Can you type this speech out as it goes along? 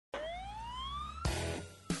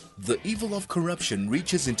The evil of corruption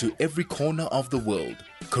reaches into every corner of the world.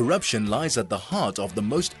 Corruption lies at the heart of the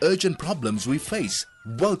most urgent problems we face.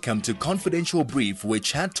 Welcome to Confidential Brief, where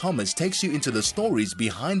Chad Thomas takes you into the stories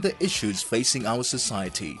behind the issues facing our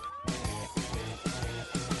society.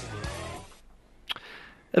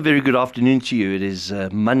 A very good afternoon to you. It is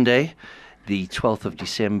Monday, the 12th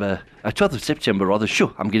of September rather.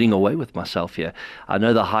 Sure, I'm getting away with myself here. I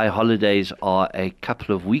know the high holidays are a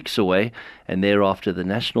couple of weeks away and thereafter the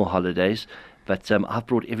national holidays, but I've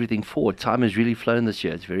brought everything forward. Time has really flown this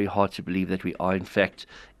year. It's very hard to believe that we are in fact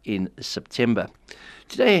in September.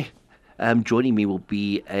 Today, joining me will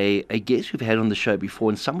be a guest we've had on the show before,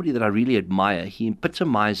 and somebody that I really admire. He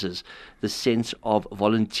epitomizes the sense of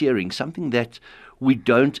volunteering, something that we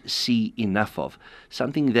don't see enough of,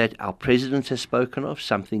 something that our president has spoken of,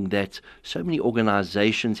 something that so many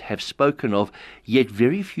organizations have spoken of, yet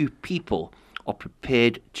very few people are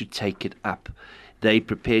prepared to take it up. They're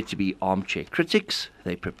prepared to be armchair critics.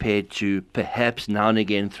 They're prepared to perhaps now and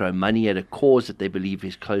again throw money at a cause that they believe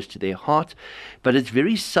is close to their heart. But it's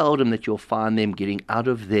very seldom that you'll find them getting out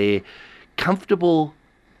of their comfortable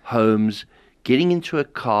homes, getting into a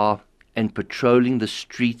car, and patrolling the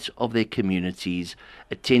streets of their communities,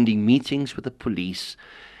 attending meetings with the police,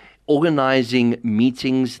 organizing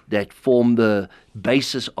meetings that form the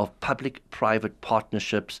basis of public-private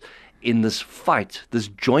partnerships in this fight, this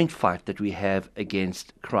joint fight that we have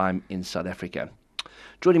against crime in South Africa.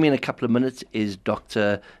 Joining me in a couple of minutes is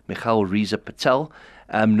Dr. Reza Patel.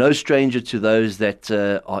 No stranger to those that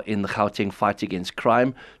are in the Gauteng fight against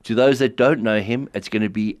crime. To those that don't know him, it's going to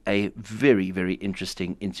be a very, very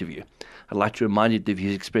interesting interview. I'd like to remind you that the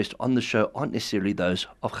views expressed on the show aren't necessarily those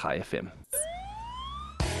of Chai FM.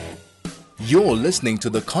 You're listening to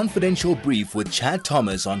the Confidential Brief with Chad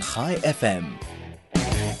Thomas on Chai FM.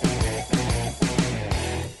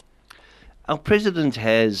 Our president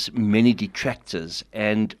has many detractors,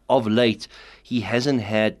 and of late he hasn't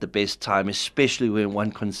had the best time, especially when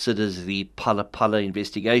one considers the Phala Phala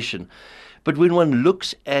investigation. But when one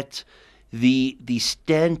looks at the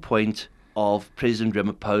standpoint of President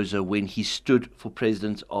Ramaphosa when he stood for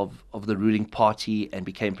president of the ruling party and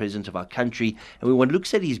became president of our country, and when one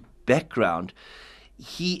looks at his background,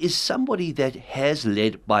 he is somebody that has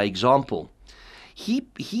led by example.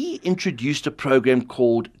 He introduced a program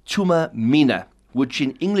called Tuma Mina, which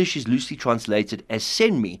in English is loosely translated as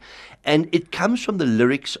Send Me, and it comes from the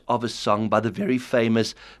lyrics of a song by the very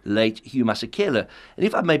famous late Hugh Masekela. And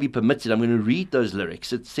if I may be permitted, I'm going to read those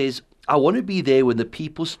lyrics. It says, "I want to be there when the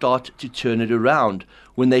people start to turn it around,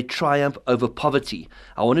 when they triumph over poverty.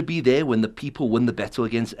 I want to be there when the people win the battle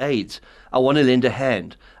against AIDS. I want to lend a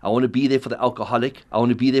hand. I want to be there for the alcoholic. I want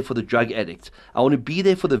to be there for the drug addict. I want to be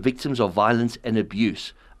there for the victims of violence and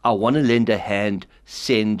abuse. I want to lend a hand.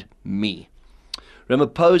 Send me."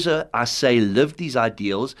 Ramaphosa, I say, lived these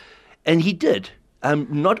ideals, and he did.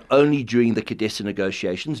 Not only during the Cadessa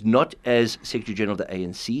negotiations, not as Secretary General of the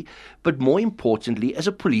ANC, but more importantly as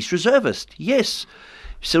a police reservist. Yes,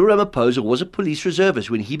 Cyril Ramaphosa was a police reservist.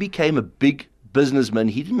 When he became a big businessman,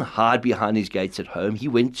 he didn't hide behind his gates at home. He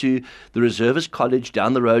went to the Reservist College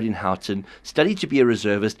down the road in Houghton, studied to be a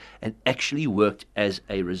reservist, and actually worked as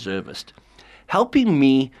a reservist. Helping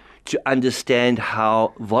me to understand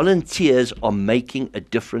how volunteers are making a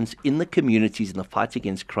difference in the communities in the fight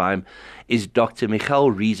against crime is Dr.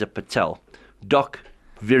 Reza Patel. Doc,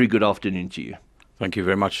 very good afternoon to you. Thank you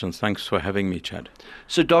very much, and thanks for having me, Chad.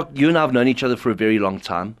 So, Doc, you and I have known each other for a very long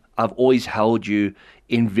time. I've always held you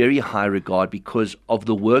in very high regard because of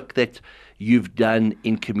the work that you've done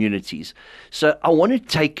in communities. So I want to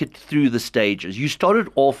take it through the stages. You started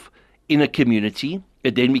off in a community.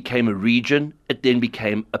 It then became a region. It then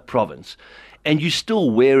became a province. And you still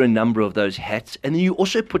wear a number of those hats. And then you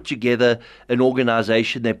also put together an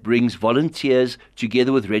organization that brings volunteers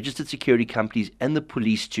together with registered security companies and the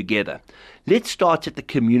police together. Let's start at the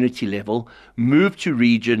community level, move to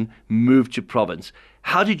region, move to province.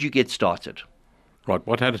 How did you get started? Right.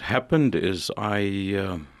 What had happened is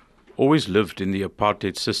I always lived in the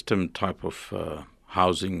apartheid system type of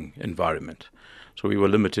housing environment. So we were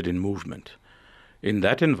limited in movement. In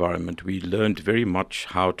that environment, we learned very much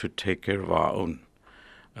how to take care of our own.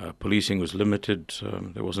 Policing was limited.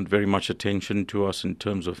 There wasn't very much attention to us in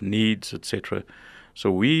terms of needs, etc.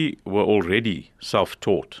 So we were already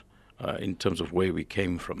self-taught in terms of where we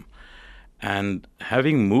came from. And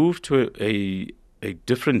having moved to a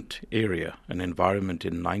different area, an environment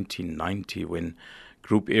in 1990 when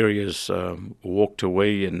group areas walked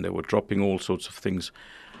away and they were dropping all sorts of things,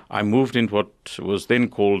 I moved in what was then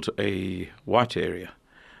called a white area,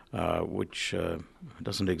 which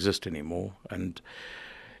doesn't exist anymore. And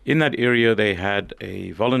In that area, they had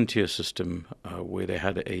a volunteer system where they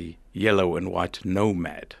had a yellow and white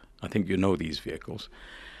Nomad. I think you know these vehicles.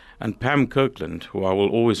 And Pam Kirkland, who I will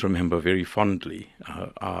always remember very fondly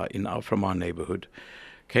from our neighborhood,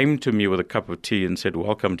 came to me with a cup of tea and said,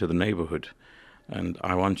 "Welcome to the neighborhood, and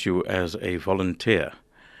I want you as a volunteer."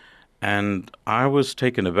 And I was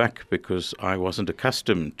taken aback because I wasn't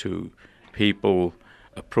accustomed to people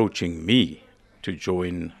approaching me to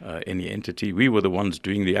join any entity. We were the ones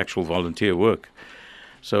doing the actual volunteer work.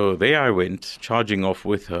 So there I went, charging off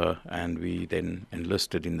with her, and we then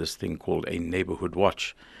enlisted in this thing called a neighborhood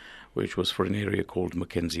watch, which was for an area called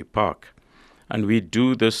Mackenzie Park. And we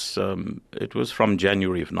do this, it was from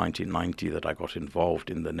January of 1990 that I got involved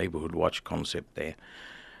in the neighborhood watch concept there.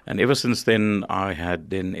 And ever since then, I had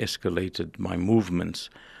then escalated my movements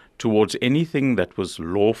towards anything that was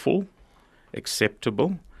lawful,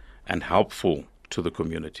 acceptable, and helpful to the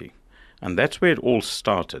community. And that's where it all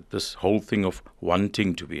started, this whole thing of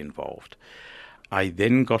wanting to be involved. I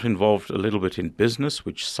then got involved a little bit in business,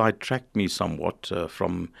 which sidetracked me somewhat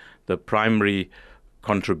from the primary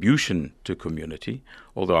contribution to community.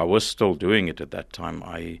 Although I was still doing it at that time,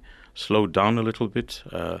 I slowed down a little bit.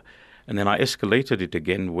 And then I escalated it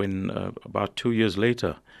again when, about 2 years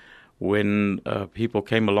later, when people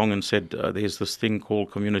came along and said, there's this thing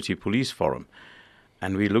called Community Police Forum.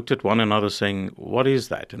 And we looked at one another saying, what is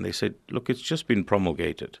that? And they said, look, it's just been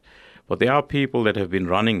promulgated. But there are people that have been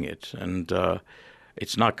running it, and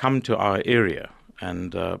it's now come to our area.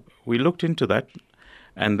 And we looked into that,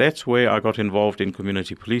 and that's where I got involved in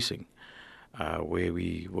community policing, where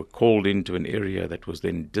we were called into an area that was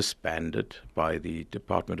then disbanded by the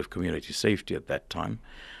Department of Community Safety at that time.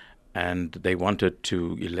 And they wanted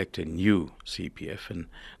to elect a new CPF, and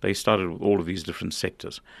they started with all of these different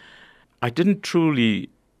sectors. I didn't truly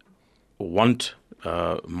want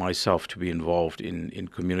myself to be involved in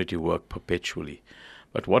community work perpetually.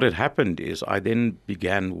 But what had happened is I then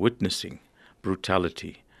began witnessing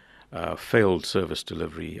brutality, failed service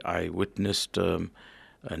delivery. I witnessed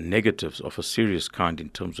negatives of a serious kind in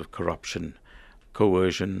terms of corruption,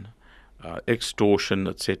 coercion, extortion,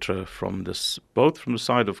 etc., both from the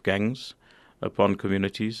side of gangs upon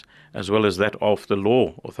communities, as well as that of the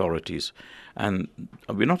law authorities. And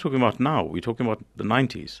we're not talking about now, we're talking about the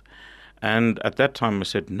 90s. And at that time I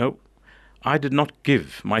said, no, I did not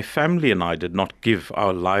give, my family and I did not give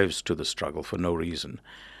our lives to the struggle for no reason.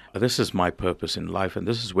 This is my purpose in life, and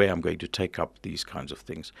this is where I'm going to take up these kinds of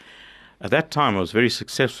things. At that time, I was very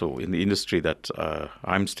successful in the industry that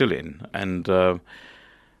I'm still in. And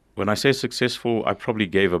when I say successful, I probably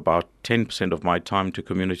gave about 10% of my time to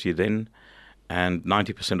community then, and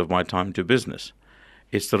 90% of my time to business.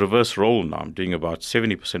 It's the reverse role now. I'm doing about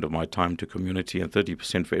 70% of my time to community and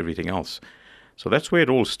 30% for everything else. So that's where it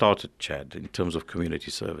all started, Chad, in terms of community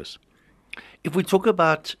service. If we talk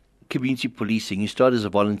about community policing, you started as a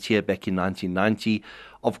volunteer back in 1990.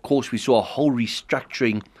 Of course, we saw a whole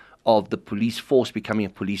restructuring of the police force becoming a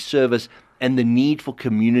police service and the need for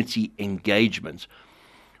community engagement.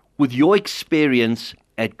 With your experience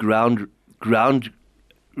at ground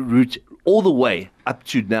route all the way up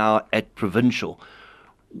to now at provincial,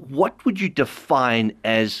 what would you define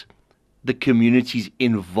as the community's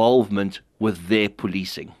involvement with their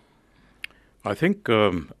policing? I think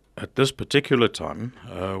at this particular time,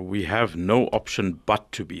 we have no option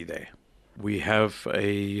but to be there. We have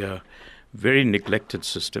a very neglected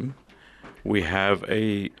system. We have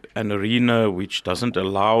an arena which doesn't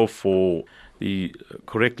allow for the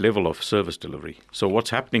correct level of service delivery. So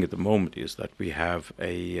what's happening at the moment is that we have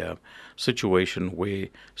a situation where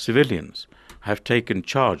civilians have taken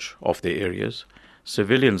charge of their areas.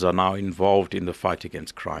 Civilians are now involved in the fight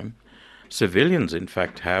against crime. Civilians, in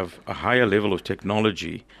fact, have a higher level of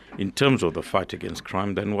technology in terms of the fight against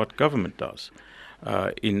crime than what government does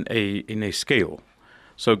in a scale.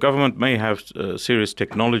 So government may have serious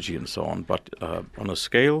technology and so on, but on a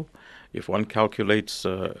scale, if one calculates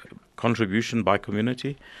contribution by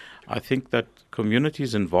community, I think that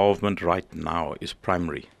community's involvement right now is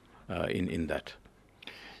primary in that.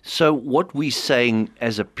 So what we're saying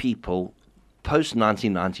as a people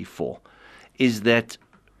post-1994 is that,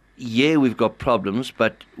 yeah, we've got problems,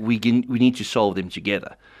 but we need to solve them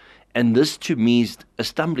together. And this to me is a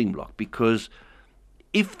stumbling block, because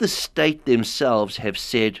if the state themselves have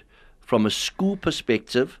said from a school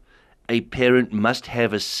perspective, a parent must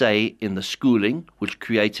have a say in the schooling, which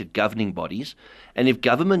created governing bodies, and if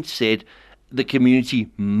government said the community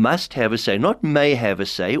must have a say, not may have a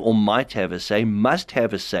say or might have a say, must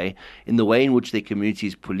have a say in the way in which their community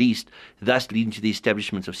is policed, thus leading to the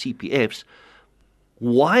establishment of CPFs,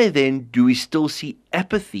 why then do we still see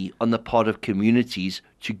apathy on the part of communities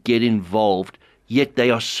to get involved, yet they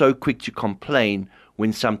are so quick to complain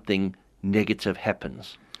when something negative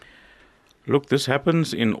happens? Look, this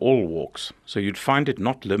happens in all walks. So you'd find it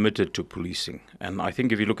not limited to policing. And I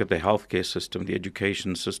think if you look at the healthcare system, the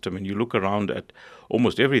education system, and you look around at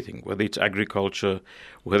almost everything, whether it's agriculture,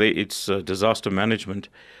 whether it's disaster management,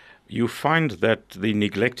 you find that the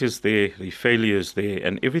neglect is there, the failure is there,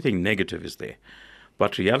 and everything negative is there.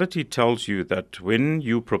 But reality tells you that when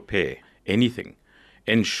you prepare anything,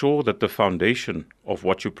 ensure that the foundation of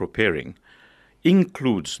what you're preparing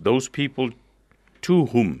includes those people to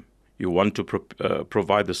whom you want to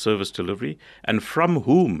provide the service delivery and from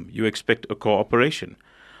whom you expect a cooperation.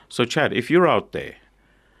 So, Chad, if you're out there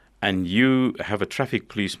and you have a traffic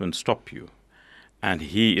policeman stop you and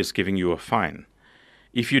he is giving you a fine,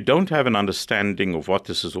 if you don't have an understanding of what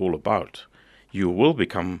this is all about, you will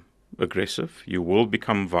become aggressive, you will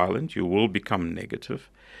become violent, you will become negative.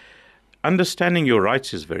 Understanding your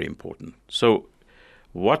rights is very important. So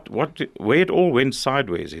where it all went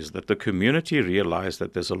sideways is that the community realized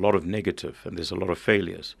that there's a lot of negative and there's a lot of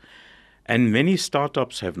failures. And many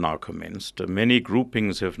startups have now commenced. Many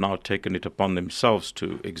groupings have now taken it upon themselves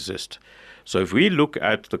to exist. So if we look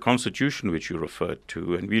at the constitution which you referred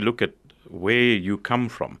to and we look at where you come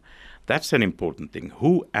from, that's an important thing.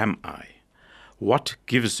 Who am I? What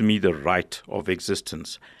gives me the right of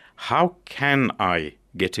existence? How can I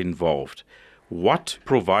get involved? What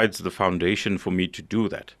provides the foundation for me to do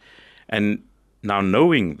that? And now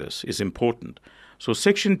knowing this is important. So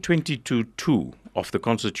Section 22(2) of the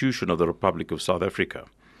Constitution of the Republic of South Africa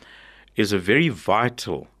is a very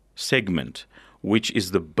vital segment, which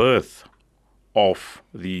is the birth of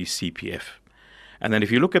the CPF. And then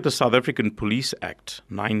if you look at the South African Police Act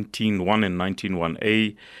 19.1 and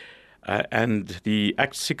 19.1a, and the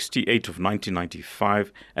Act 68 of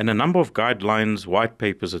 1995, and a number of guidelines, white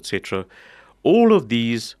papers, etc., all of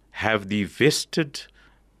these have the vested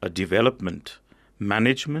development,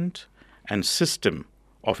 management, and system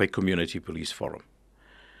of a community police forum.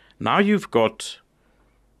 Now you've got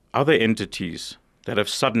other entities that have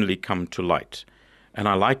suddenly come to light, and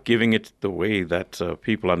I like giving it the way that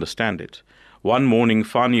people understand it. One morning,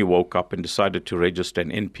 Fani woke up and decided to register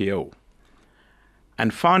an NPO.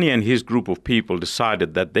 And Fani and his group of people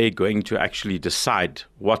decided that they're going to actually decide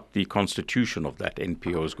what the constitution of that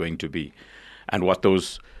NPO is going to be, and what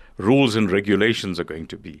those rules and regulations are going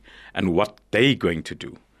to be, and what they're going to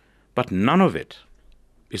do. But none of it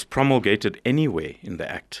is promulgated anywhere in the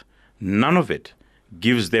Act. None of it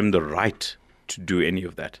gives them the right to do any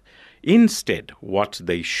of that. Instead, what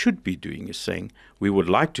they should be doing is saying, we would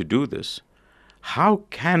like to do this. How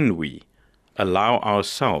can we allow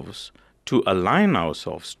ourselves to align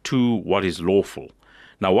ourselves to what is lawful?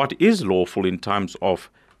 Now, what is lawful in terms of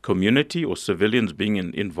community or civilians being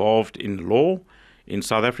involved in law in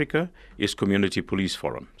South Africa is community police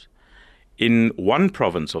forums. In one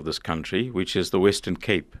province of this country, which is the Western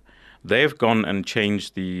Cape, they've gone and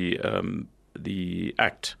changed the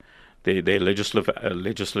act, their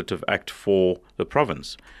legislative act for the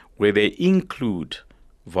province, where they include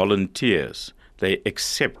volunteers, they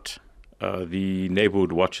accept the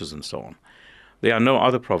neighborhood watches and so on. There are no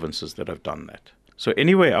other provinces that have done that. So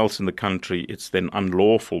anywhere else in the country, it's then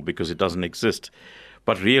unlawful because it doesn't exist.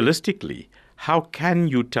 But realistically, how can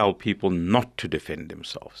you tell people not to defend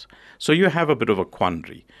themselves? So you have a bit of a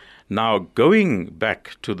quandary. Now, going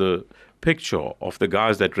back to the picture of the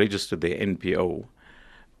guys that registered their NPO,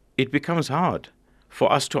 it becomes hard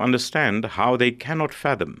for us to understand how they cannot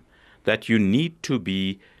fathom that you need to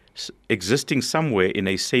be existing somewhere in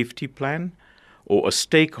a safety plan or a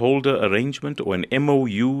stakeholder arrangement or an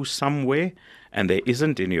MOU somewhere, and there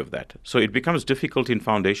isn't any of that. So it becomes difficult in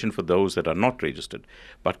foundation for those that are not registered.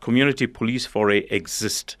 But community police foray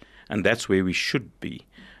exist, and that's where we should be.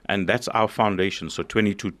 And that's our foundation, so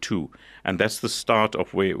 22.2. And that's the start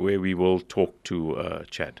of where we will talk to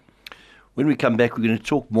Chad. When we come back, we're going to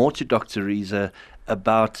talk more to Dr. Reza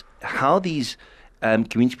about how these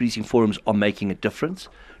community policing forums are making a difference,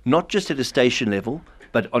 not just at a station level,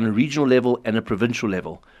 but on a regional level and a provincial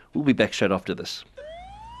level. We'll be back straight after this.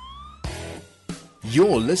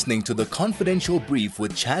 You're listening to The Confidential Brief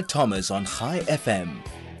with Chad Thomas on High FM.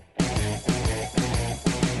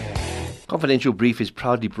 Confidential Brief is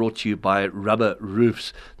proudly brought to you by Rubber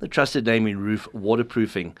Roofs, the trusted name in roof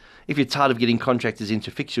waterproofing. If you're tired of getting contractors in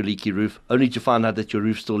to fix your leaky roof, only to find out that your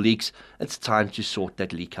roof still leaks, it's time to sort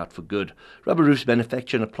that leak out for good. Rubber Roofs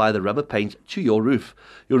manufacture and apply the rubber paint to your roof.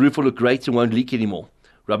 Your roof will look great and won't leak anymore.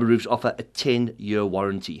 Rubber Roofs offer a 10-year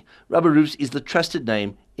warranty. Rubber Roofs is the trusted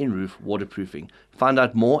name in roof waterproofing. Find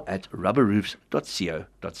out more at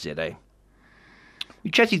rubberroofs.co.za.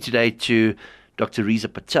 We're chatting today to Dr. Reza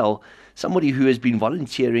Patel, somebody who has been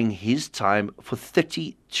volunteering his time for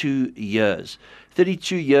 32 years.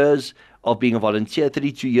 32 years of being a volunteer,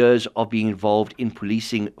 32 years of being involved in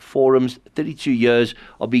policing forums, 32 years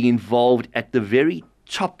of being involved at the very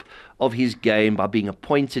top of his game by being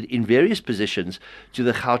appointed in various positions to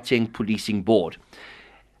the Gauteng Policing Board.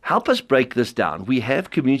 Help us break this down. We have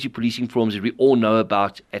community policing forums that we all know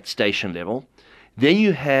about at station level. Then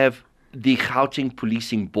you have the Gauteng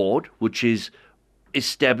Policing Board, which is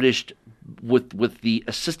established with the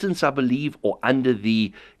assistance, I believe, or under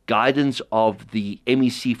the guidance of the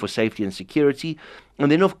MEC for Safety and Security.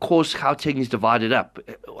 And then, of course, Gauteng is divided up.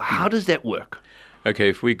 How does that work? Okay,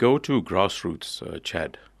 if we go to grassroots,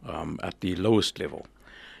 Chad, at the lowest level,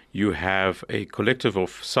 you have a collective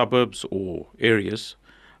of suburbs or areas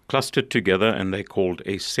clustered together, and they're called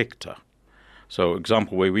a sector. So,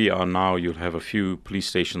 example, where we are now, you'll have a few police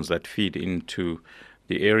stations that feed into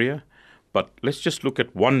the area. But let's just look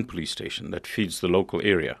at one police station that feeds the local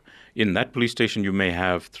area. In that police station, you may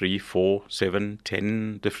have 3, 4, 7,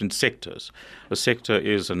 10 different sectors. A sector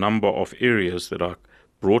is a number of areas that are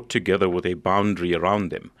brought together with a boundary around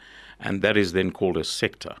them, and that is then called a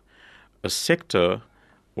sector. A sector,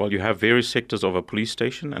 well, you have various sectors of a police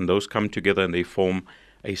station, and those come together and they form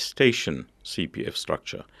a station CPF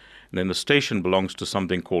structure. And then the station belongs to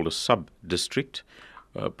something called a sub-district,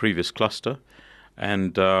 previous cluster,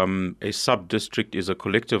 and a sub-district is a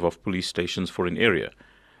collective of police stations for an area.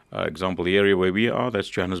 Example, the area where we are, that's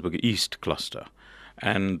Johannesburg East cluster.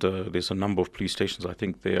 And there's a number of police stations, I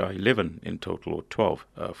think there are 11 in total, or 12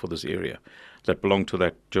 for this area, that belong to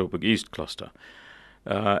that Joburg East cluster.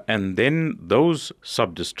 And then those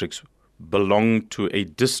sub-districts belong to a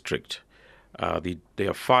district. There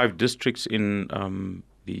are 5 districts in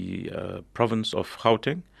the province of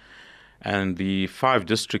Gauteng, and the 5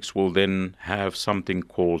 districts will then have something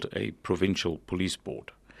called a provincial police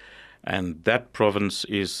board. And that province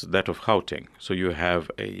is that of Gauteng. So you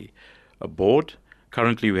have a board.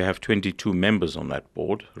 Currently, we have 22 members on that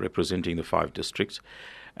board representing the 5 districts.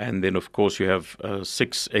 And then, of course, you have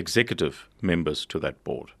 6 executive members to that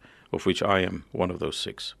board, of which I am one of those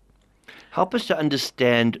 6. Help us to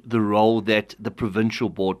understand the role that the provincial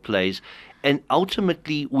board plays. And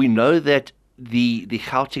ultimately, we know that the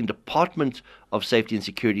Gauteng Department of Safety and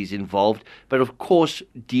Security is involved. But of course,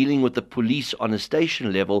 dealing with the police on a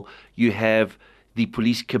station level, you have the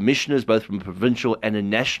police commissioners, both from a provincial and a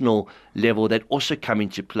national level, that also come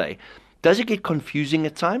into play. Does it get confusing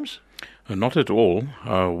at times? Not at all.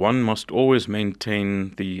 One must always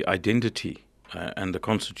maintain the identity and the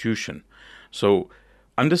constitution. So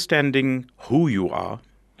understanding who you are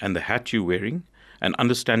and the hat you're wearing and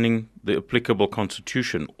understanding the applicable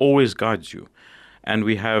constitution always guides you. And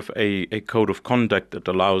we have a code of conduct that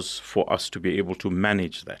allows for us to be able to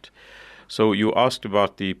manage that. So you asked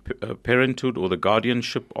about the parenthood or the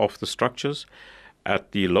guardianship of the structures.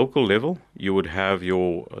 At the local level, you would have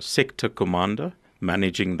your sector commander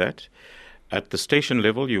managing that. At the station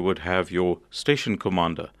level, you would have your station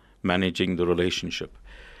commander managing the relationship.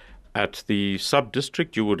 At the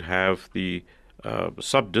sub-district, you would have the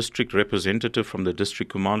sub-district representative from the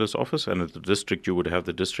district commander's office, and at the district, you would have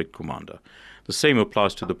the district commander. The same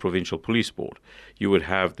applies to the provincial police board. You would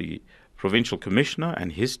have the provincial commissioner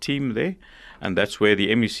and his team there, and that's where the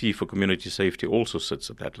MEC for community safety also sits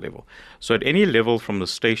at that level. So at any level from the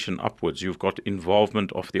station upwards, you've got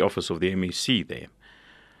involvement of the office of the MEC there.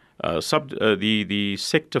 The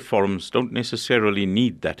sector forums don't necessarily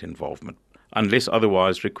need that involvement unless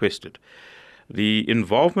otherwise requested. The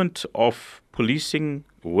involvement of policing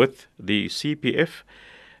with the CPF,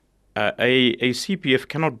 a CPF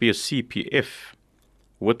cannot be a CPF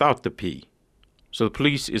without the P. So the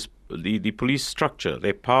police is the police structure.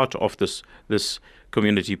 They're part of this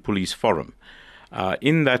community police forum.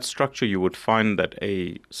 In that structure, you would find that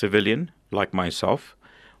a civilian like myself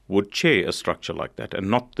would chair a structure like that and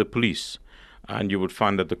not the police. And you would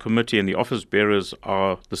find that the committee and the office bearers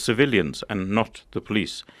are the civilians and not the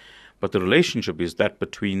police. But the relationship is that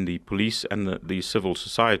between the police and the civil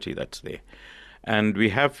society that's there. And we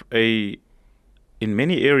have in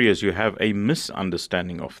many areas, you have a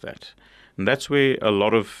misunderstanding of that. And that's where a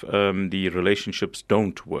lot of the relationships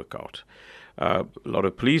don't work out. A lot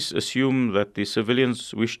of police assume that the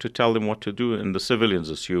civilians wish to tell them what to do, and the civilians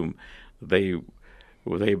assume they're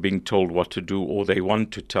being told what to do, or they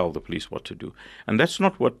want to tell the police what to do. And that's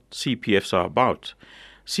not what CPFs are about.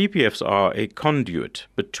 CPFs are a conduit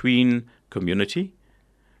between community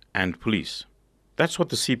and police. That's what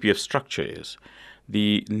the CPF structure is.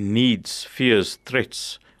 The needs, fears,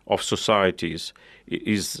 threats of societies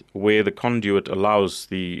is where the conduit allows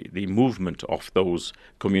the movement of those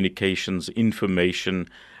communications, information,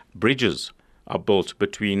 bridges are built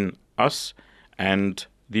between us and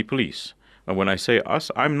the police. And when I say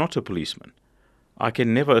us, I'm not a policeman. I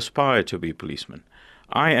can never aspire to be a policeman.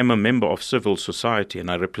 I am a member of civil society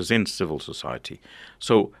and I represent civil society.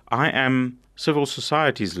 So I am civil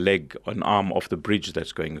society's leg and arm of the bridge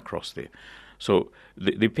that's going across there. So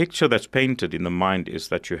the picture that's painted in the mind is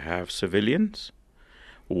that you have civilians.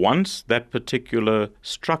 Once that particular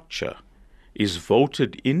structure is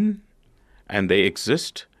voted in and they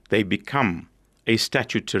exist, they become a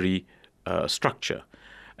statutory structure.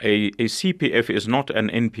 A CPF is not an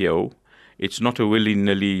NPO. It's not a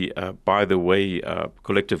willy-nilly, by the way,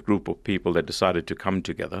 collective group of people that decided to come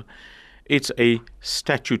together. It's a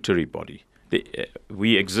statutory body.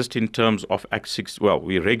 We exist in terms of Act 6. Well,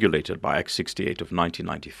 we're regulated by Act 68 of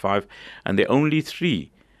 1995, and there are only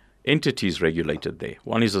three entities regulated there.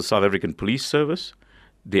 One is the South African Police Service,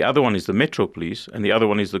 the other one is the Metro Police, and the other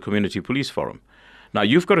one is the Community Police Forum. Now,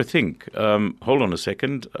 you've got to think, hold on a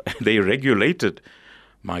second, they're regulated.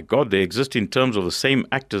 My God, they exist in terms of the same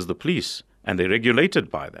act as the police, and they're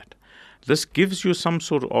regulated by that. This gives you some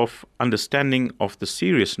sort of understanding of the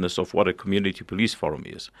seriousness of what a community police forum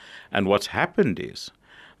is. And what's happened is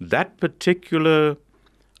that particular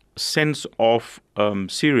sense of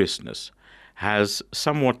seriousness has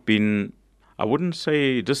somewhat been, I wouldn't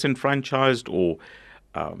say disenfranchised or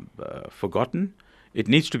forgotten. It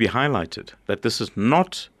needs to be highlighted that this is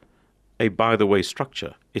not a by-the-way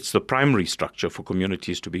structure. It's the primary structure for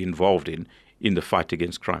communities to be involved in the fight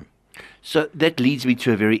against crime. So that leads me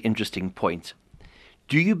to a very interesting point.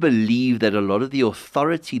 Do you believe that a lot of the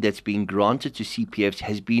authority that's been granted to CPFs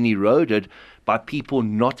has been eroded by people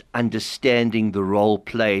not understanding the role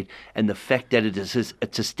played and the fact that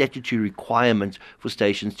it's a statutory requirement for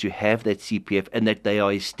stations to have that CPF and that they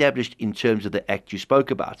are established in terms of the act you spoke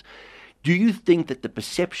about? Do you think that the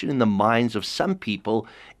perception in the minds of some people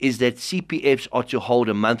is that CPFs are to hold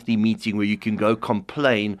a monthly meeting where you can go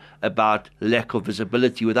complain about lack of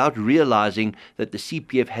visibility without realizing that the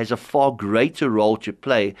CPF has a far greater role to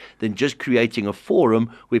play than just creating a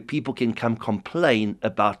forum where people can come complain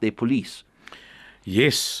about their police?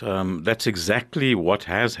 Yes, that's exactly what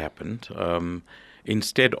has happened.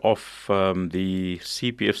 Instead of the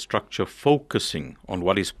CPF structure focusing on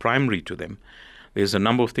what is primary to them, there's a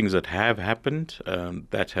number of things that have happened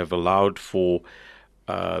that have allowed for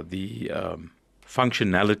the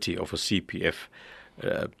functionality of a CPF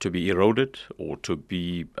to be eroded or to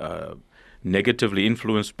be negatively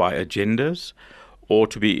influenced by agendas or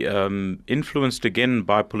to be influenced again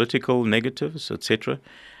by political negatives, etc.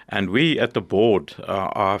 And we at the board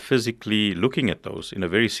are physically looking at those in a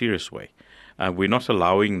very serious way. We're not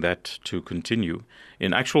allowing that to continue.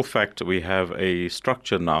 In actual fact, we have a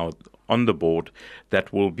structure now on the board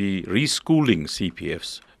that will be reschooling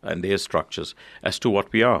CPFs and their structures as to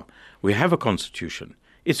what we are. We have a constitution.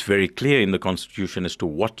 It's very clear in the constitution as to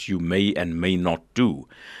what you may and may not do.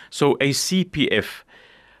 So a CPF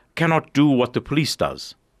cannot do what the police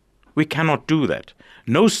does. We cannot do that.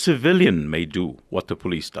 No civilian may do what the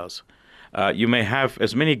police does. You may have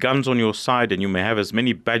as many guns on your side and you may have as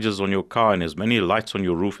many badges on your car and as many lights on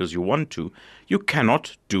your roof as you want to. You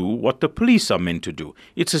cannot do what the police are meant to do.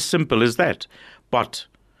 It's as simple as that. But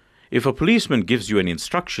if a policeman gives you an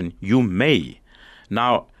instruction, you may.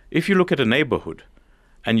 Now, if you look at a neighborhood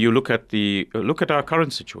and you look at our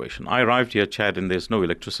current situation. I arrived here, Chad, and there's no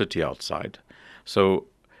electricity outside. So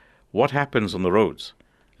what happens on the roads?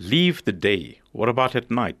 Leave the day. What about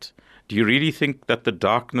at night? Do you really think that the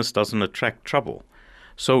darkness doesn't attract trouble?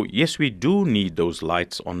 So, yes, we do need those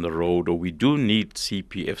lights on the road, or we do need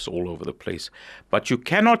CPFs all over the place. But you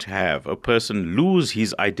cannot have a person lose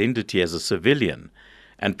his identity as a civilian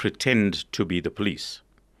and pretend to be the police.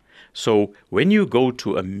 So, when you go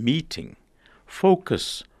to a meeting,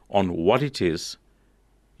 focus on what it is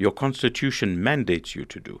your constitution mandates you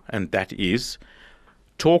to do, and that is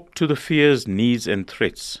talk to the fears, needs, and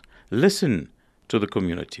threats. Listen to the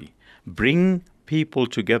community. Bring people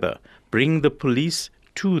together. Bring the police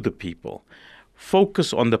to the people.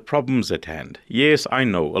 Focus on the problems at hand. Yes, I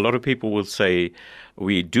know. A lot of people will say,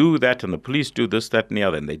 we do that and the police do this, that, and the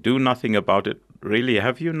other, and they do nothing about it. Really,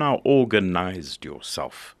 have you now organized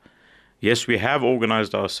yourself? Yes, we have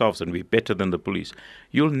organized ourselves and we're better than the police.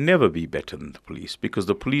 You'll never be better than the police because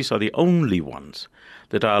the police are the only ones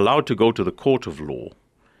that are allowed to go to the court of law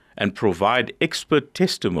and provide expert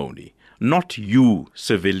testimony, not you,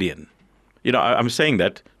 civilian. You know, I'm saying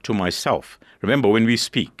that to myself. Remember, when we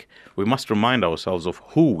speak, we must remind ourselves of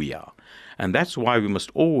who we are. And that's why we must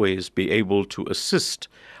always be able to assist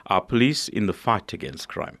our police in the fight against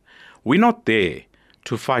crime. We're not there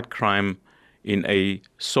to fight crime in a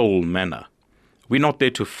sole manner. We're not there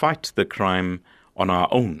to fight the crime on our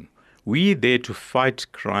own. We're there to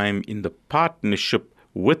fight crime in the partnership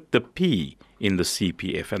with the P in the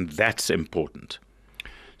CPF, and that's important.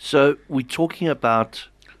 So we're talking about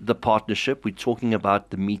the partnership, we're talking about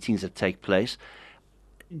the meetings that take place.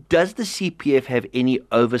 Does the CPF have any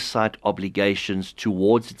oversight obligations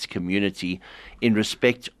towards its community in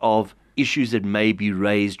respect of issues that may be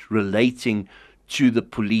raised relating to the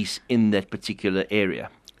police in that particular area?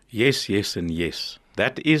 Yes, yes, and yes.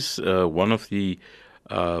 That is one of the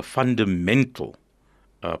fundamental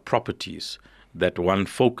properties that one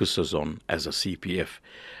focuses on as a CPF.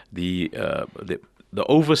 The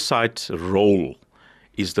oversight role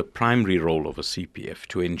is the primary role of a CPF,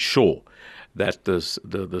 to ensure that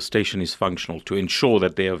the station is functional, to ensure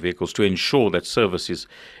that there are vehicles, to ensure that service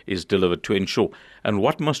is delivered, to ensure. And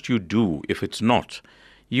what must you do if it's not?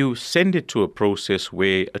 You send it to a process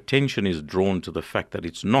where attention is drawn to the fact that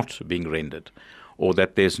it's not being rendered, or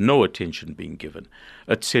that there's no attention being given,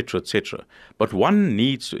 etc., etc. But one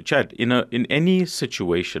needs to, Chad, in any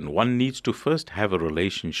situation, one needs to first have a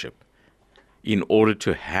relationship in order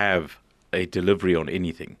to have a delivery on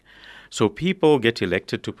anything. So people get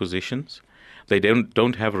elected to positions. They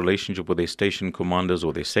don't have a relationship with their station commanders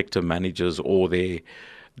or their sector managers or their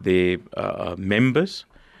members,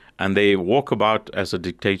 and they walk about as a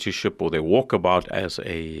dictatorship, or they walk about as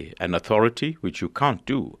an authority, which you can't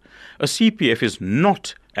do. A CPF is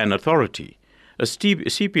not an authority. A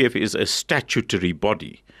CPF is a statutory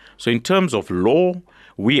body. So in terms of law,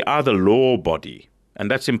 we are the law body. And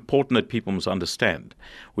that's important that people must understand.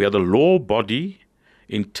 We are the law body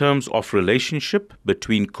in terms of relationship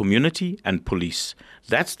between community and police.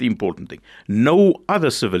 That's the important thing. No other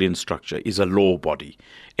civilian structure is a law body.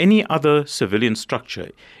 Any other civilian structure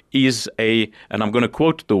is and I'm going to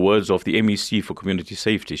quote the words of the MEC for Community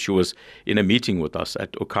Safety. She was in a meeting with us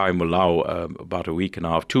at Okai Mulao about a week and a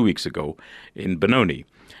half, 2 weeks ago in Benoni.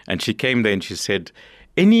 And she came there and she said,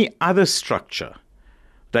 any other structure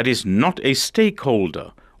that is not a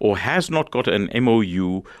stakeholder or has not got an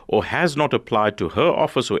MOU or has not applied to her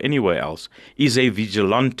office or anywhere else is a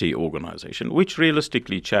vigilante organization, which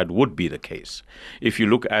realistically, Chad, would be the case. If you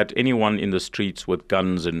look at anyone in the streets with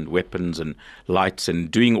guns and weapons and lights and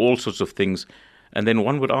doing all sorts of things, and then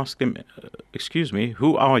one would ask them, excuse me,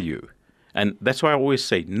 who are you? And that's why I always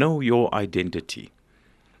say, know your identity.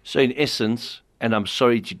 So in essence, and I'm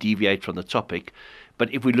sorry to deviate from the topic,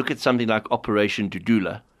 but if we look at something like Operation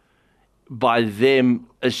Dudula, by them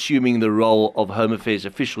assuming the role of Home Affairs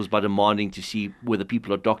officials by demanding to see whether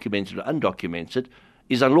people are documented or undocumented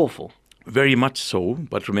is unlawful. Very much so,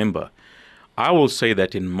 but remember, I will say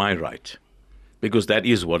that in my right, because that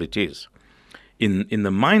is what it is. In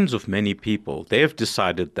the minds of many people, they have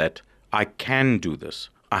decided that I can do this,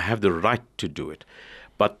 I have the right to do it,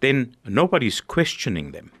 but then nobody's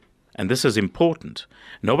questioning them. And this is important.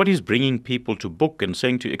 Nobody's bringing people to book and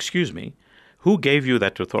saying to, excuse me, who gave you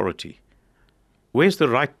that authority? Where's the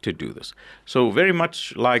right to do this? So very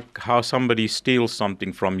much like how somebody steals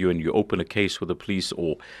something from you and you open a case with the police,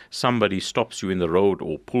 or somebody stops you in the road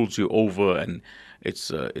or pulls you over and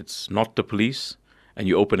it's not the police and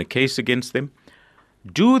you open a case against them.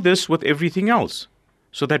 Do this with everything else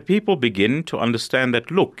so that people begin to understand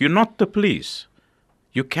that, look, you're not the police.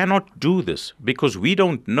 You cannot do this because we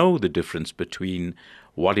don't know the difference between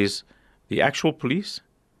what is the actual police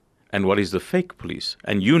and what is the fake police.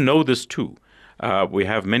 And you know this too. We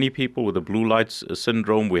have many people with the blue lights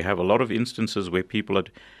syndrome. We have a lot of instances where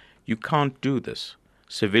you can't do this.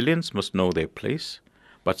 Civilians must know their place,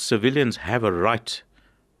 but civilians have a right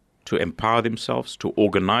to empower themselves, to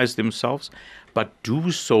organize themselves, but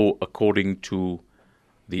do so according to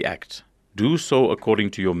the Act. Do so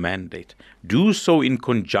according to your mandate. Do so in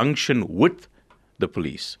conjunction with the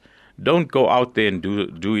police. Don't go out there and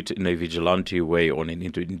do it in a vigilante way or in an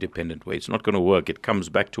independent way. It's not going to work. It comes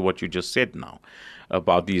back to what you just said now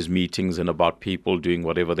about these meetings and about people doing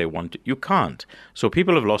whatever they want. You can't. So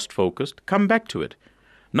people have lost focus. Come back to it.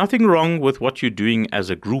 Nothing wrong with what you're doing as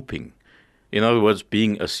a grouping. In other words,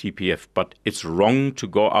 being a CPF. But it's wrong to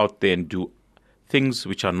go out there and do things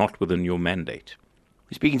which are not within your mandate.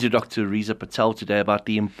 We're speaking to Dr. Reza Patel today about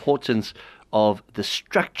the importance of the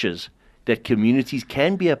structures that communities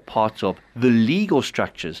can be a part of, the legal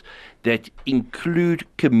structures that include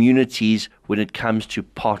communities when it comes to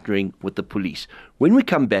partnering with the police. When we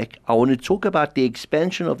come back, I want to talk about the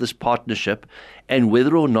expansion of this partnership and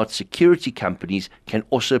whether or not security companies can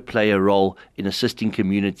also play a role in assisting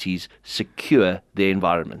communities secure their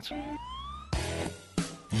environments.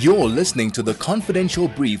 You're listening to the Confidential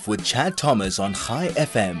Brief with Chad Thomas on High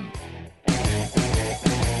FM.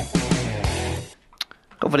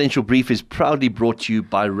 Confidential Brief is proudly brought to you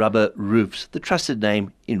by Rubber Roofs, the trusted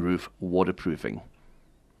name in roof waterproofing.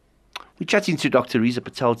 We're chatting to Dr. Reza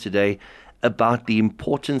Patel today about the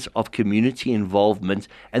importance of community involvement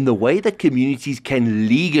and the way that communities can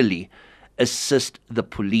legally assist the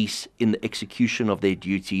police in the execution of their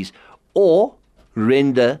duties or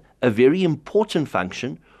render a very important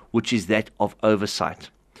function, which is that of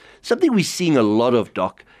oversight. Something we're seeing a lot of,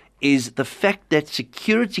 Doc, is the fact that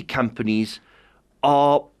security companies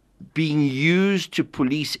are being used to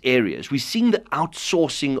police areas. We're seeing the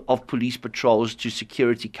outsourcing of police patrols to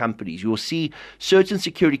security companies. You'll see certain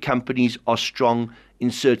security companies are strong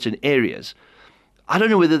in certain areas. I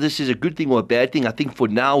don't know whether this is a good thing or a bad thing. I think for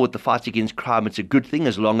now, with the fight against crime, it's a good thing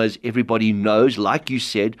as long as everybody knows, like you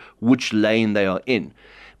said, which lane they are in.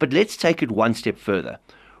 But let's take it one step further.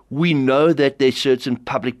 We know that there's certain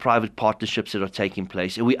public-private partnerships that are taking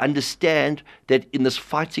place, and we understand that in this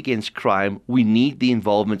fight against crime, we need the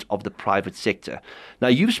involvement of the private sector. Now,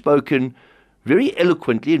 you've spoken very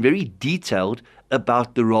eloquently and very detailed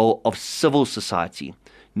about the role of civil society.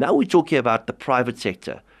 Now we're talking about the private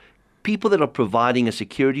sector. People that are providing a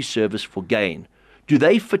security service for gain, do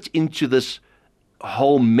they fit into this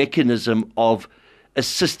whole mechanism of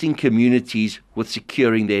assisting communities with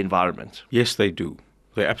securing their environment? Yes, they do.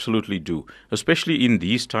 They absolutely do, especially in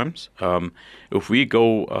these times. If we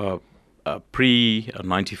go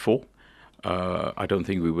pre-94, I don't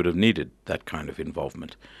think we would have needed that kind of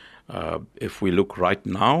involvement. If we look right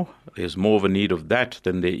now, there's more of a need of that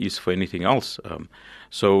than there is for anything else.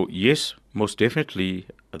 So yes, most definitely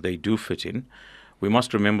they do fit in. We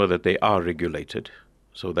must remember that they are regulated.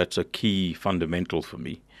 So that's a key fundamental for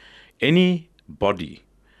me. Any body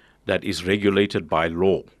that is regulated by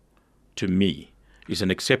law, to me, is an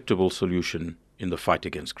acceptable solution in the fight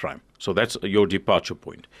against crime. So that's your departure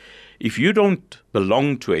point. If you don't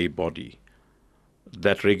belong to a body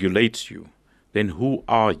that regulates you, then who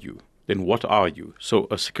are you? Then what are you? So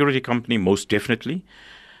a security company, most definitely.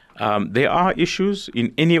 There are issues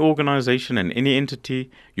in any organization and any entity.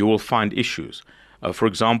 You will find issues. For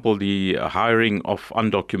example, the hiring of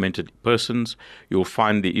undocumented persons. You'll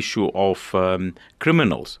find the issue of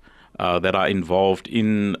criminals that are involved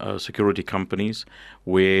in security companies,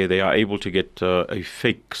 where they are able to get a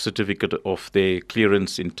fake certificate of their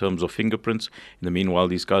clearance in terms of fingerprints. In the meanwhile,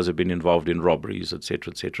 these guys have been involved in robberies,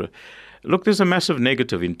 etc., etc. Look, there's a massive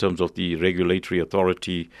negative in terms of the regulatory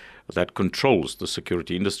authority that controls the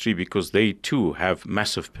security industry, because they too have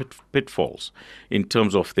massive pitfalls in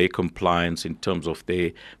terms of their compliance, in terms of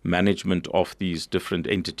their management of these different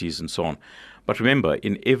entities and so on. But remember,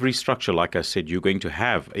 in every structure, like I said, you're going to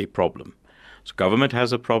have a problem. So government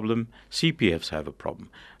has a problem, CPFs have a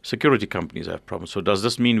problem, security companies have problems. So does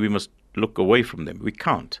this mean we must look away from them? We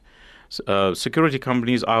can't. Security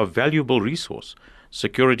companies are a valuable resource.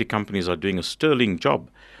 Security companies are doing a sterling job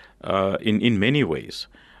in many ways.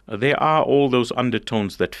 There are all those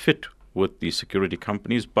undertones that fit with the security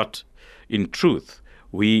companies, but in truth,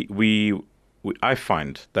 I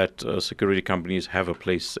find that security companies have a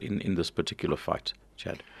place in this particular fight,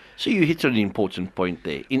 Chad. So you hit on an important point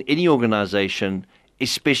there. In any organization,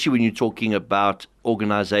 especially when you're talking about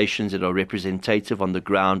organizations that are representative on the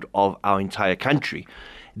ground of our entire country,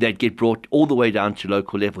 that get brought all the way down to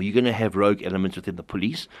local level, you're going to have rogue elements within the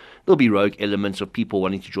police. There'll be rogue elements of people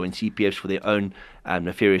wanting to join CPFs for their own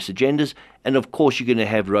nefarious agendas. And of course, you're going to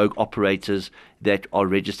have rogue operators that are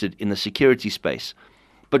registered in the security space.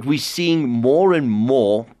 But we're seeing more and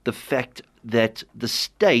more the fact that the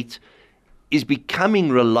state is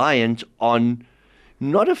becoming reliant on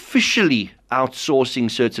not officially outsourcing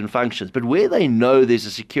certain functions, but where they know there's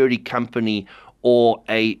a security company or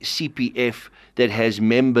a CPF that has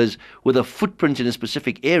members with a footprint in a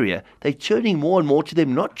specific area, they're turning more and more to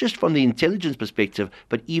them, not just from the intelligence perspective,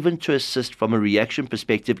 but even to assist from a reaction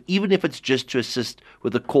perspective, even if it's just to assist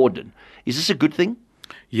with a cordon. Is this a good thing?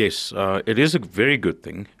 Yes, it is a very good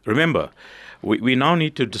thing. Remember, we now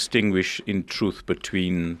need to distinguish in truth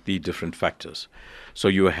between the different factors. So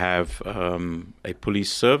you have a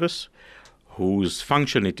police service whose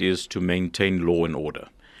function it is to maintain law and order.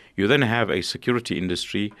 You then have a security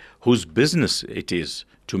industry whose business it is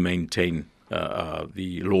to maintain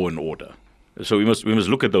the law and order. So we must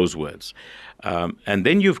look at those words. And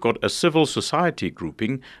then you've got a civil society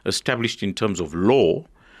grouping established in terms of law,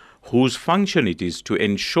 whose function it is to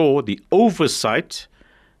ensure the oversight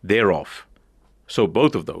thereof. So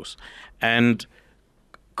both of those. And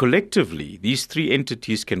collectively, these three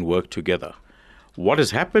entities can work together. What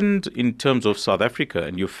has happened in terms of South Africa,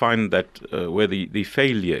 and you find that where the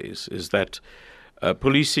failure is that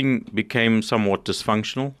policing became somewhat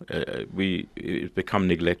dysfunctional. It become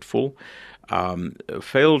neglectful,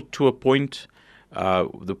 failed to a point.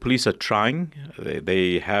 The police are trying.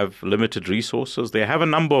 They have limited resources. They have a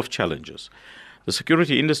number of challenges. The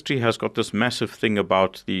security industry has got this massive thing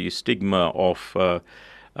about the stigma of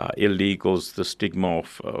illegals, the stigma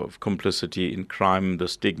of complicity in crime, the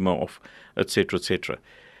stigma of etc., etc.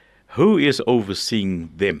 Who is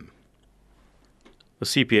overseeing them? The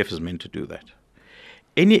CPF is meant to do that.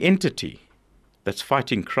 Any entity that's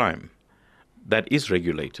fighting crime that is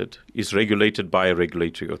regulated by a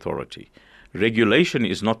regulatory authority. Regulation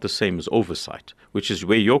is not the same as oversight, which is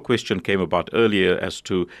where your question came about earlier as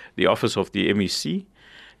to the office of the MEC.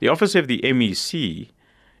 The office of the MEC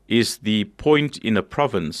is the point in a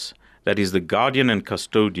province that is the guardian and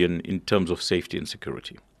custodian in terms of safety and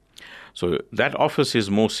security. So that office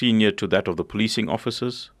is more senior to that of the policing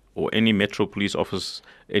officers or any Metro Police office,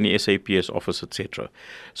 any SAPS office, etc.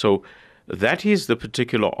 So that is the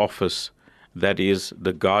particular office that is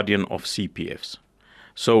the guardian of CPFs.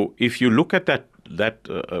 So if you look at that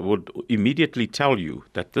would immediately tell you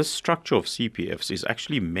that this structure of CPFs is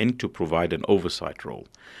actually meant to provide an oversight role.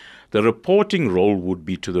 The reporting role would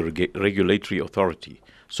be to the regulatory authority.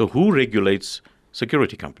 So who regulates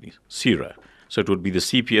security companies? CIRA. So it would be the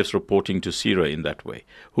CPFs reporting to CIRA in that way.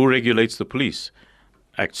 Who regulates the police?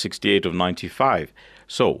 Act 68 of 95.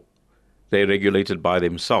 So they're regulated by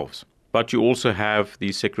themselves. But you also have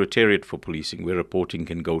the Secretariat for Policing, where reporting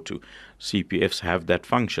can go to. CPFs have that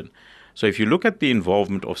function. So if you look at the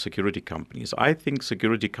involvement of security companies, I think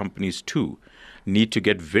security companies too need to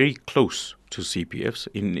get very close to CPFs.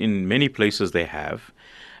 In many places they have.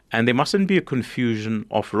 And there mustn't be a confusion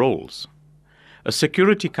of roles. A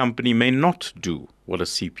security company may not do what a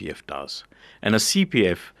CPF does. And a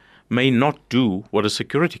CPF may not do what a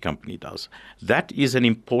security company does. That is an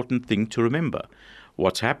important thing to remember.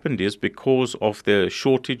 What's happened is because of the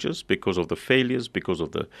shortages, because of the failures, because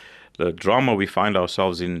of the drama we find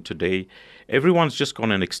ourselves in today, everyone's just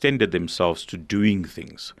gone and extended themselves to doing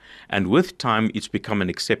things. And with time, it's become an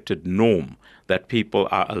accepted norm that people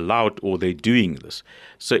are allowed or they're doing this.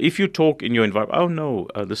 So if you talk in your environment, oh no,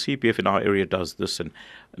 the CPF in our area does this, and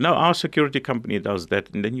no, our security company does that,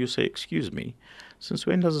 and then you say, excuse me, since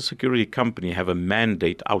when does a security company have a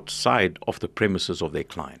mandate outside of the premises of their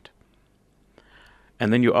client?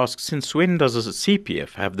 And then you ask, since when does a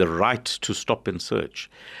CPF have the right to stop and search?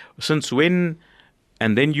 Since when?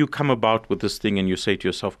 And then you come about with this thing and you say to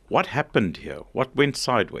yourself, what happened here? What went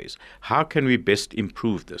sideways? How can we best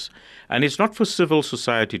improve this? And it's not for civil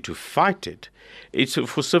society to fight it. It's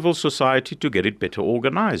for civil society to get it better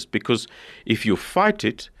organized. Because if you fight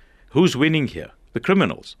it, who's winning here? The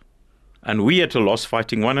criminals. And we at a loss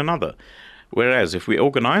fighting one another. Whereas if we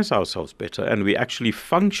organize ourselves better and we actually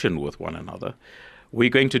function with one another, we're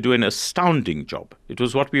going to do an astounding job. It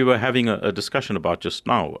was what we were having a discussion about just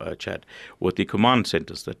now, Chad, with the command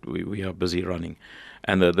centers that we are busy running,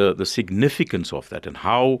 and the significance of that and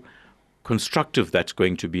how constructive that's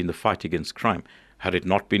going to be in the fight against crime. Had it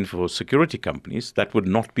not been for security companies, that would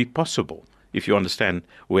not be possible, if you understand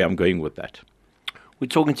where I'm going with that. We're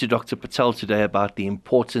talking to Dr. Patel today about the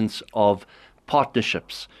importance of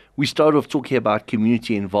partnerships. We started off talking about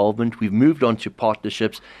community involvement. We've moved on to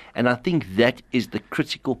partnerships, and I think that is the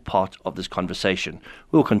critical part of this conversation.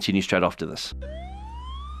 We'll continue straight after this.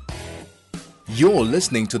 You're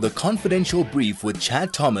listening to The Confidential Brief with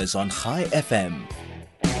Chad Thomas on High FM.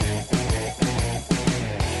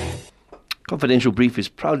 Confidential Brief is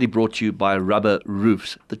proudly brought to you by Rubber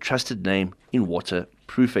Roofs, the trusted name in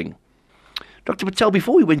waterproofing. Dr. Patel,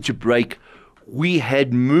 before we went to break, we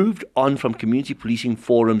had moved on from community policing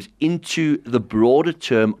forums into the broader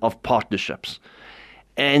term of partnerships.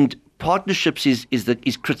 And partnerships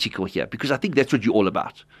is critical here, because I think that's what you're all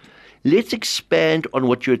about. Let's expand on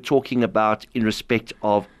what you're talking about in respect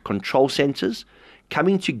of control centers,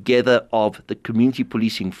 coming together of the community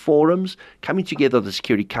policing forums, coming together of the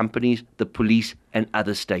security companies, the police, and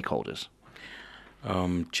other stakeholders.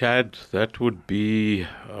 Chad, that would be,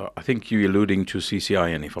 I think you're alluding to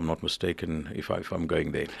CCIN, if I'm not mistaken, if I'm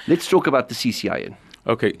going there. Let's talk about the CCIN.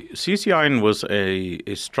 Okay, CCIN was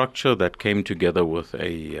a structure that came together with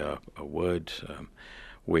a word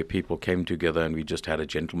where people came together and we just had a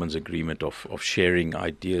gentleman's agreement of sharing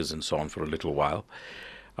ideas and so on for a little while.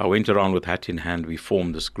 I went around with hat in hand. We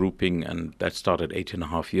formed this grouping, and that started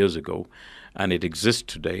 8.5 years ago. And it exists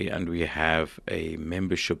today, and we have a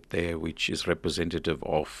membership there which is representative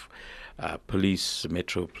of police,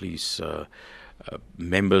 Metro Police,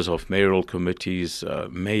 members of mayoral committees,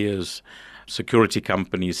 mayors. security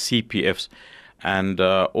companies, CPFs, and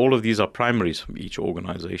all of these are primaries from each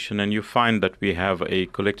organization. And you find that we have a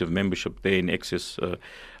collective membership there in excess.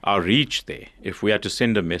 Our reach there, if we had to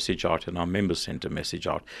send a message out and our members sent a message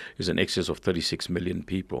out, is in excess of 36 million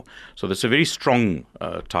people. So that's a very strong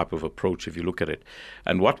type of approach if you look at it.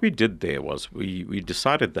 And what we did there was we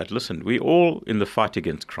decided that, listen, we're all in the fight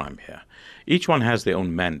against crime here. Each one has their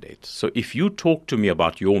own mandate. So if you talk to me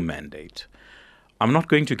about your mandate, I'm not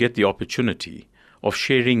going to get the opportunity of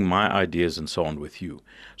sharing my ideas and so on with you.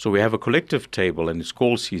 So we have a collective table, and it's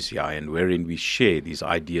called CCI, and wherein we share these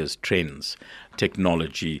ideas, trends,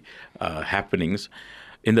 technology, happenings.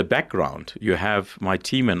 In the background, you have my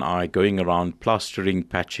team and I going around plastering,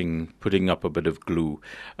 patching, putting up a bit of glue,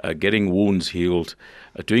 getting wounds healed,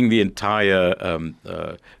 doing the entire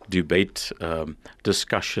debate,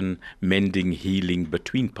 discussion, mending, healing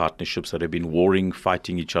between partnerships that have been warring,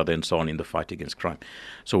 fighting each other and so on in the fight against crime.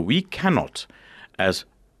 So we cannot, as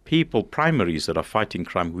people, primaries that are fighting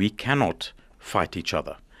crime, we cannot fight each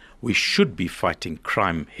other. We should be fighting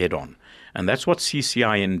crime head on. And that's what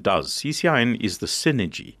CCIN does. CCIN is the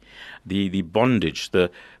synergy, the bondage,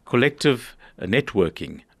 the collective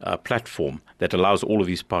networking platform that allows all of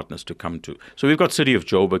these partners to come to. So we've got City of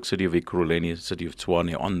Joburg, City of Ekurhuleni, City of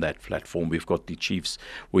Tshwane on that platform. We've got the chiefs.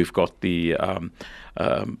 We've got the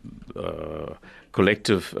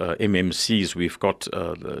collective MMCs. We've got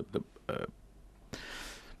the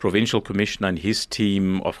provincial commissioner and his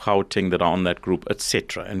team of Gauteng that are on that group,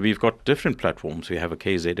 etc. And we've got different platforms. We have a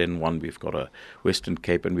KZN one, we've got a Western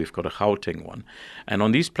Cape, and we've got a Gauteng one. And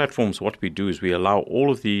on these platforms, what we do is we allow all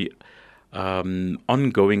of the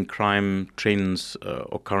ongoing crime trends,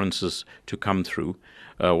 occurrences to come through.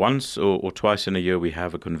 Once or twice in a year, we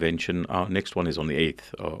have a convention. Our next one is on the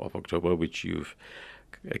 8th of October, which you've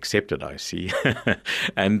accepted, I see.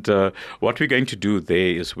 And what we're going to do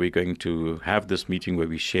there is we're going to have this meeting where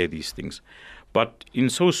we share these things. But in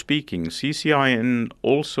so speaking, CCIN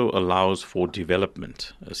also allows for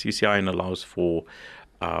development. CCIN allows for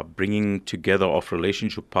bringing together of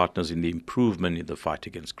relationship partners in the improvement in the fight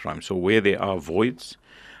against crime. So where there are voids,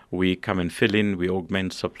 we come and fill in, we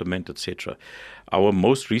augment, supplement, etc. Our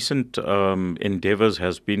most recent endeavors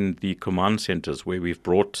has been the command centers, where we've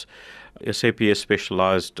brought SAPS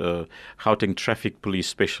specialized, Gauteng Traffic Police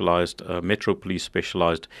specialized, Metro Police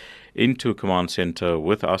specialized into command center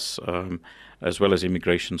with us, as well as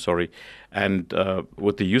immigration, and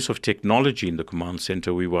with the use of technology in the command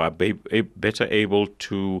center, we were better able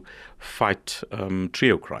to fight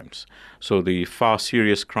trio crimes. So the far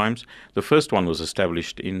serious crimes, the first one was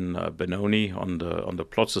established in Benoni on the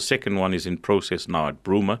plots. The second one is in process now at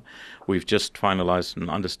Bruma. We've just finalized an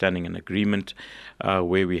understanding and agreement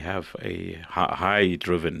where we have a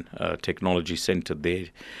high-driven technology center there.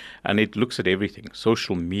 And it looks at everything,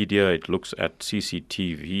 social media, it looks at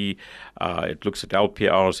CCTV, it looks at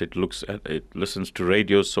LPRs, it listens to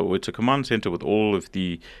radios. So it's a command center with all of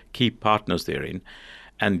the key partners therein.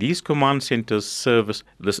 And these command centers service,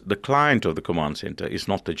 the client of the command center is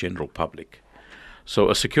not the general public.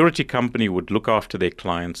 So a security company would look after their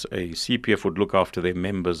clients, a CPF would look after their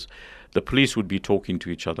members, the police would be talking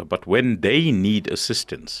to each other. But when they need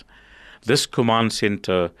assistance, this command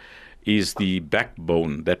center is the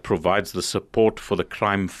backbone that provides the support for the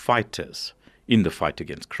crime fighters in the fight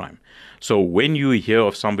against crime. So when you hear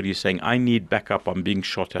of somebody saying, I need backup, I'm being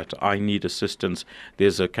shot at, I need assistance,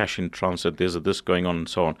 there's a cash in transit, there's a this going on and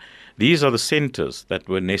so on. These are the centers that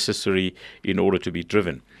were necessary in order to be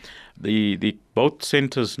driven. The both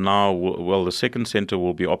centers now, the second center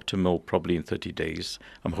will be optimal probably in 30 days.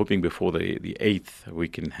 I'm hoping before the 8th we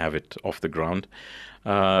can have it off the ground.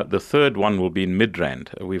 The third one will be in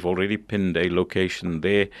Midrand. We've already pinned a location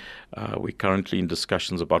there. We're currently in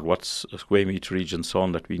discussions about what's a square meterage and so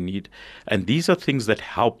on that we need. And these are things that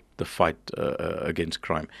help the fight against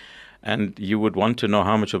crime. And you would want to know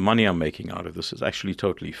how much of money I'm making out of this. It's actually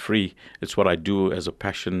totally free. It's what I do as a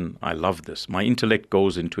passion. I love this. My intellect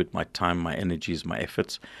goes into it, my time, my energies, my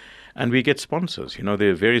efforts. And we get sponsors. You know, there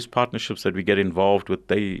are various partnerships that we get involved with.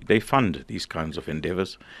 They fund these kinds of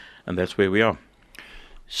endeavors. And that's where we are.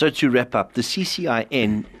 So to wrap up, the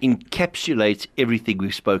CCIN encapsulates everything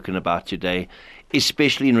we've spoken about today,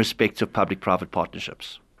 especially in respect of public-private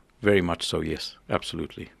partnerships. Very much so, yes.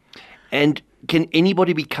 Absolutely. And can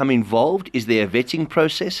anybody become involved? Is there a vetting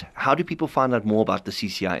process? How do people find out more about the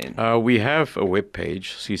CCIN? We have a web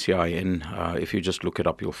page, CCIN. If you just look it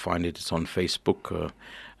up, you'll find it. It's on Facebook.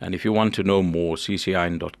 And if you want to know more,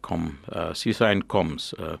 ccin.com,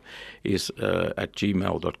 ccin.coms is at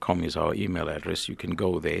gmail.com is our email address. You can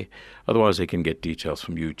go there. Otherwise, they can get details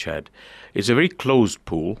from you, Chad. It's a very closed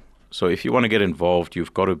pool. So if you want to get involved,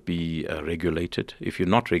 you've got to be regulated. If you're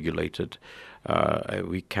not regulated,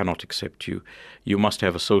 we cannot accept you. You must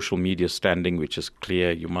have a social media standing which is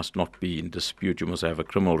clear. You must not be in dispute. You must have a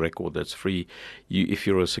criminal record that's free. If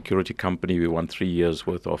you're a security company, we want 3 years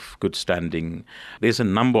worth of good standing. There's a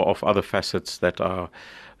number of other facets that are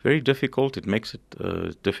very difficult. It makes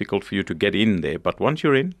it difficult for you to get in there. But once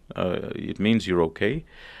you're in, it means you're okay.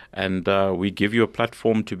 And we give you a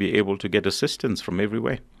platform to be able to get assistance from every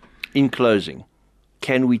way. In closing,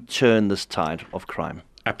 can we turn this tide of crime?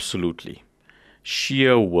 Absolutely.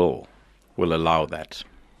 Sheer will allow that.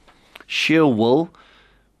 Sheer will,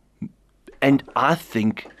 and I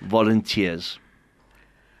think volunteers.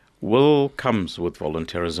 Will comes with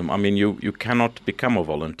volunteerism. I mean, you cannot become a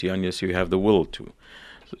volunteer unless you have the will to.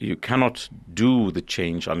 You cannot do the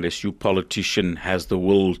change unless you, politician, has the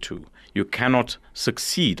will to. You cannot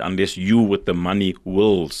succeed unless you, with the money,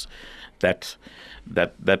 wills that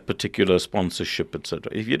particular sponsorship,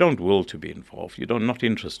 etc. If you don't will to be involved, you're not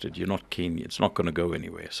interested, you're not keen, it's not going to go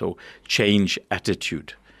anywhere. So change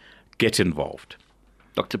attitude. Get involved.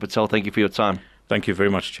 Dr. Patel, thank you for your time. Thank you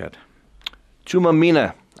very much, Chad. Tuma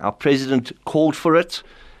Mina, our president, called for it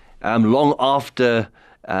long after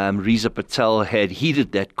Reza Patel had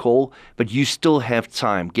heeded that call, but you still have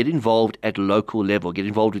time. Get involved at local level. Get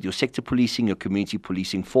involved with your sector policing, your community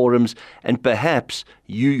policing forums, and perhaps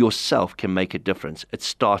you yourself can make a difference. It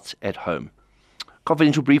starts at home.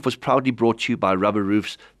 Confidential Brief was proudly brought to you by Rubber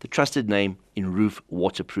Roofs, the trusted name in roof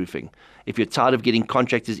waterproofing. If you're tired of getting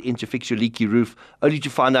contractors in to fix your leaky roof, only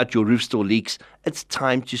to find out your roof still leaks, it's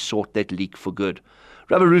time to sort that leak for good.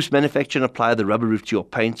 Rubber Roofs manufacture and apply the rubber roof to your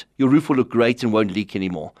paint. Your roof will look great and won't leak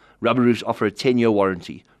anymore. Rubber Roofs offer a 10-year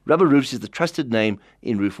warranty. Rubber Roofs is the trusted name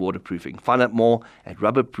in roof waterproofing. Find out more at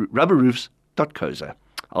rubberroofs.co.za.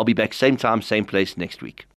 I'll be back same time, same place next week.